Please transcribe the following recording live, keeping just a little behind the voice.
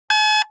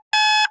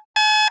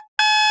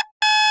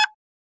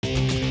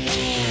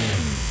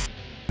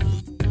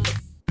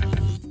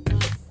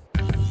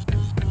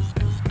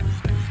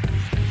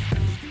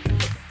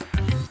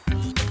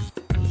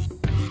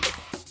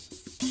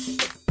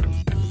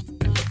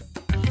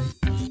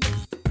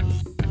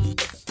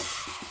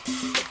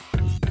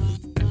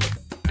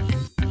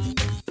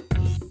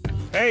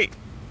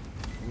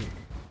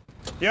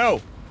Yo!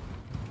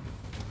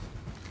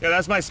 Yeah,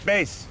 that's my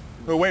space.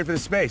 We're waiting for the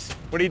space.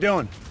 What are you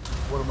doing?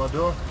 What am I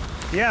doing?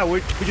 Yeah,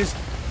 we just...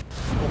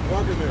 I'm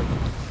parking there.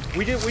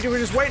 We were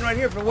just waiting right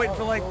here for like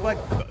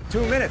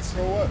 2 minutes.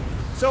 So what?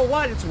 So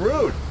what? It's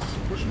rude.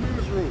 What you mean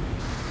it's rude?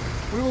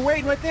 We were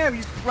waiting right there.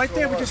 Right So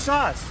there, what? we just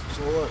saw us.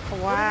 So what?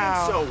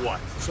 Wow. What do you mean, so what?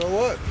 So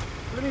what?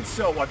 What do you mean,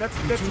 so what? That's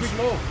You're too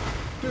slow.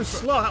 Too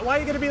slow. Why are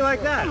you gonna be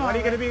like that? Why are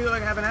you gonna be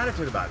like have an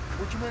attitude about it?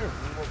 What you mean?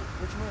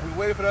 What you mean? We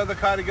waited for the other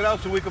car to get out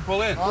so we could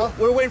pull in. Huh?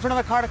 We were waiting for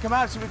another car to come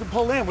out so we could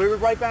pull in. We were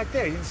right back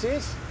there. You didn't see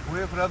us? We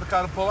waited for the other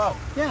car to pull out.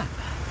 Yeah.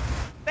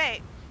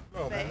 Babe.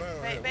 No, Babe,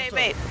 man, babe.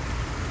 Man,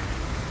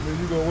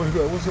 you gonna wake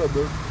up. What's up,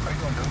 dude? How you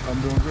doing, dude? I'm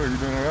doing good. You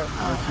doing all right?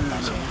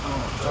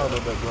 Sorry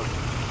about that, brother.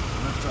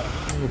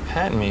 What are you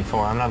patting me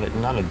for? I'm not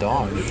a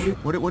dog.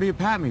 What are you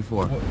patting me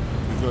for?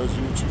 Because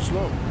you're too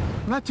slow.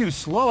 I'm not too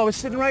slow. I was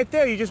sitting right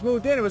there. You just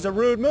moved in. It was a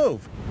rude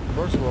move.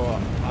 First of all,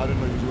 I didn't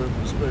know you was waiting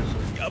for the space.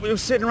 We were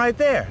sitting right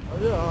there. Oh,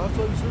 yeah, I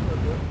thought you sitting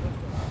right there.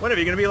 Whatever,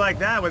 you're gonna be like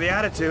that with the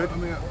attitude. I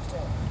mean,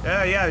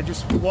 Yeah,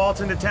 just waltz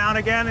into town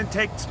again and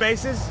take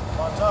spaces?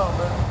 my town,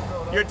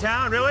 man. Your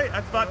town, really?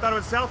 I thought it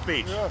was South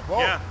Beach. Yeah, both.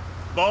 Yeah,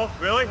 both?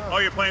 Really? Yeah. Oh,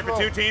 you're playing for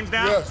 2 teams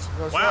now? Yes,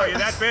 that's wow, right. you're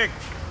that big.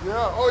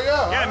 Yeah, oh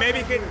yeah. Yeah, maybe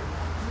you could...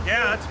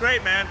 Yeah, that's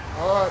great, man.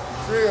 All right,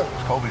 see ya.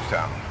 It's Kobe's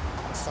town.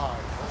 Sorry. That's all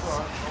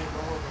right.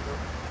 Don't worry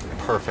about that.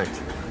 Perfect.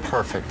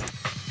 Perfect.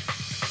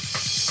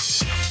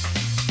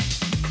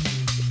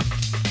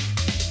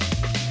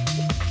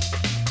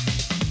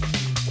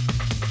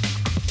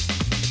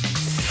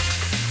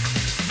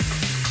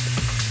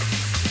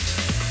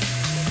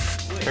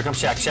 Here comes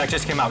Shaq. Shaq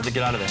just came out to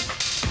get out of there.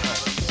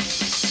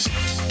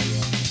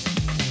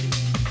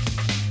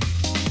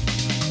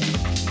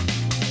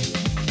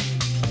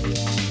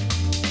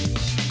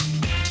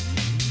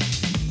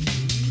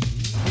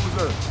 Who was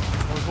that?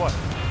 What was what?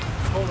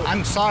 Hold up.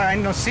 I'm sorry, I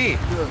didn't see it.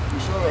 Yeah, you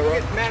saw that,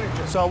 right?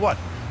 Manager. So what?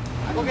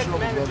 Go get the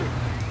manager.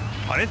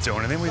 I didn't do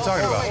anything. What are you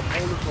talking about?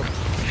 Hold this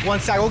up. One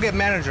sec, go get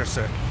manager,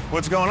 sir.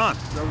 What's going on?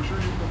 That was you?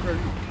 Okay.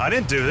 I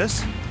didn't do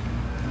this.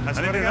 I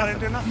didn't do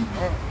nothing.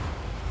 All right.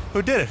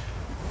 Who did it?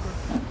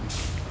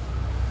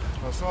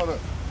 I saw that.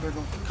 There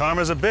go.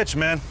 Karma's a bitch,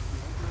 man.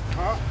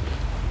 Huh?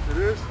 It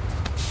is?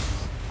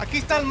 Aquí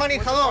está el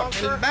manejador,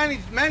 el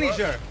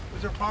manager.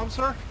 Is your palm,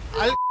 sir?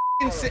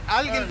 Alguien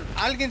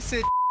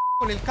se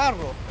con el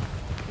carro.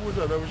 Who was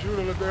that? That was you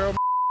that let the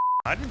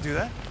I didn't do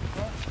that.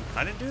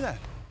 I didn't do that.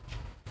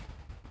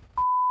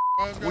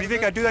 What do you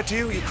think I'd do that to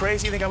you? You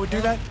crazy? You think I would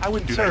do that? I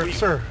wouldn't do that.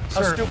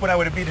 How stupid I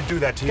would it be to do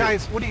that to you?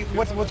 Guys,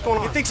 what's going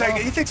on? He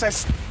thinks I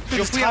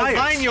Yo fui al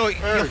baño,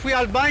 yo fui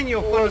al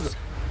baño.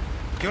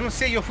 Yo no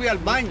sé, yo fui al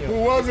baño. Who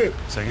was it?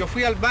 Yo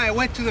fui al baño, I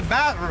went to the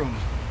bathroom.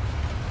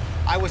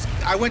 I went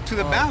to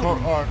the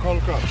bathroom. All right, call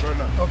the cops right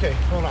now. Okay,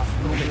 hold on.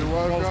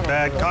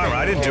 Bad karma.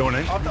 I didn't do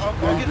anything.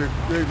 Yeah, you did.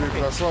 Yeah, you did,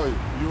 'cause I saw you.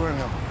 You and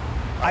him.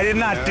 I did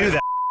not do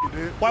that. You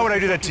did. Why would I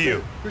do that to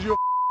you? Because you're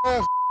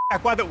ass.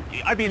 Why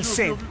I'd be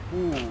insane.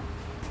 Ooh.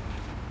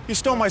 You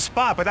stole my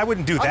spot, but I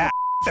wouldn't do that.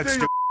 That's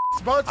stupid.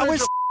 Spot, I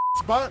was-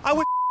 spot. I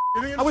was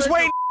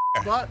waiting.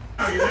 Spot.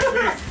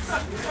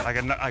 I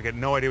got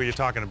no idea what you're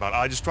talking about.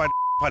 I just tried to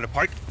find a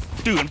park.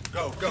 Dude,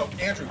 Go,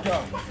 Andrew,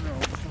 go.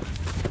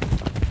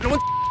 no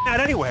one's out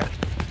anywhere.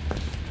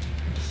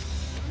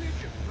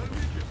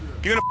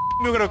 You're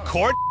gonna go to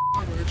court?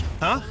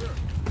 Huh?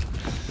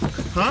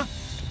 Huh?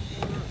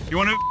 You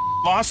want a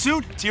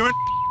lawsuit? So you're in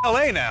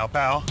LA now,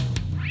 pal.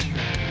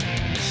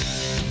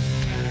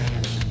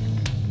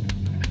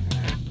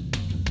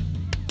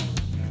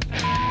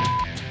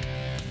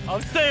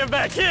 I'm staying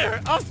back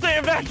here. I'm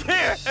staying back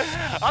here.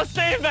 I'm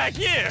staying back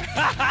here.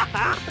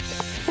 I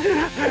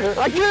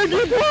can't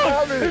get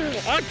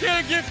punked. I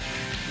can't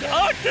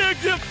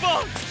get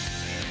punked.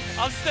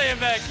 I'm staying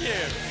back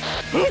here.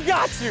 Who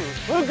got you?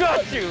 Who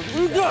got you?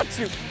 Who got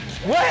you?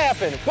 What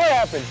happened? What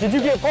happened? Did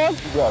you get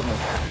punked? You got me.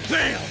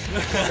 Damn.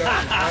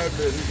 I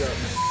bet you got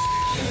me.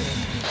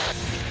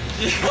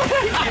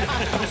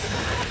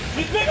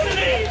 He's fixing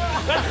me.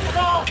 That's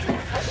assault.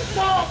 That's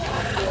assault.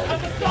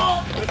 That's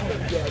assault.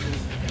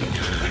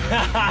 I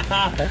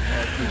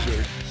appreciate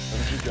it.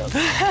 You got me.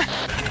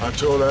 I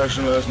told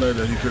Ashton last night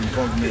that he couldn't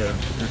punk me, and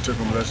it took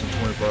him less than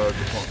 24 hours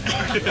to punk me.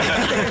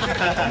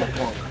 I'm a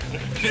punk.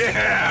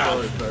 Yeah.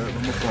 Sorry, Pat.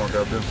 I'm a punk.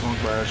 I've been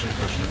punked by Ashton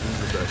Kushner. He's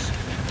the best.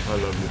 I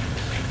love you.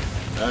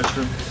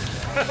 Ashton.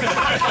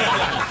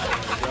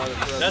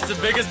 That's the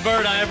biggest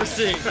bird I ever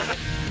seen.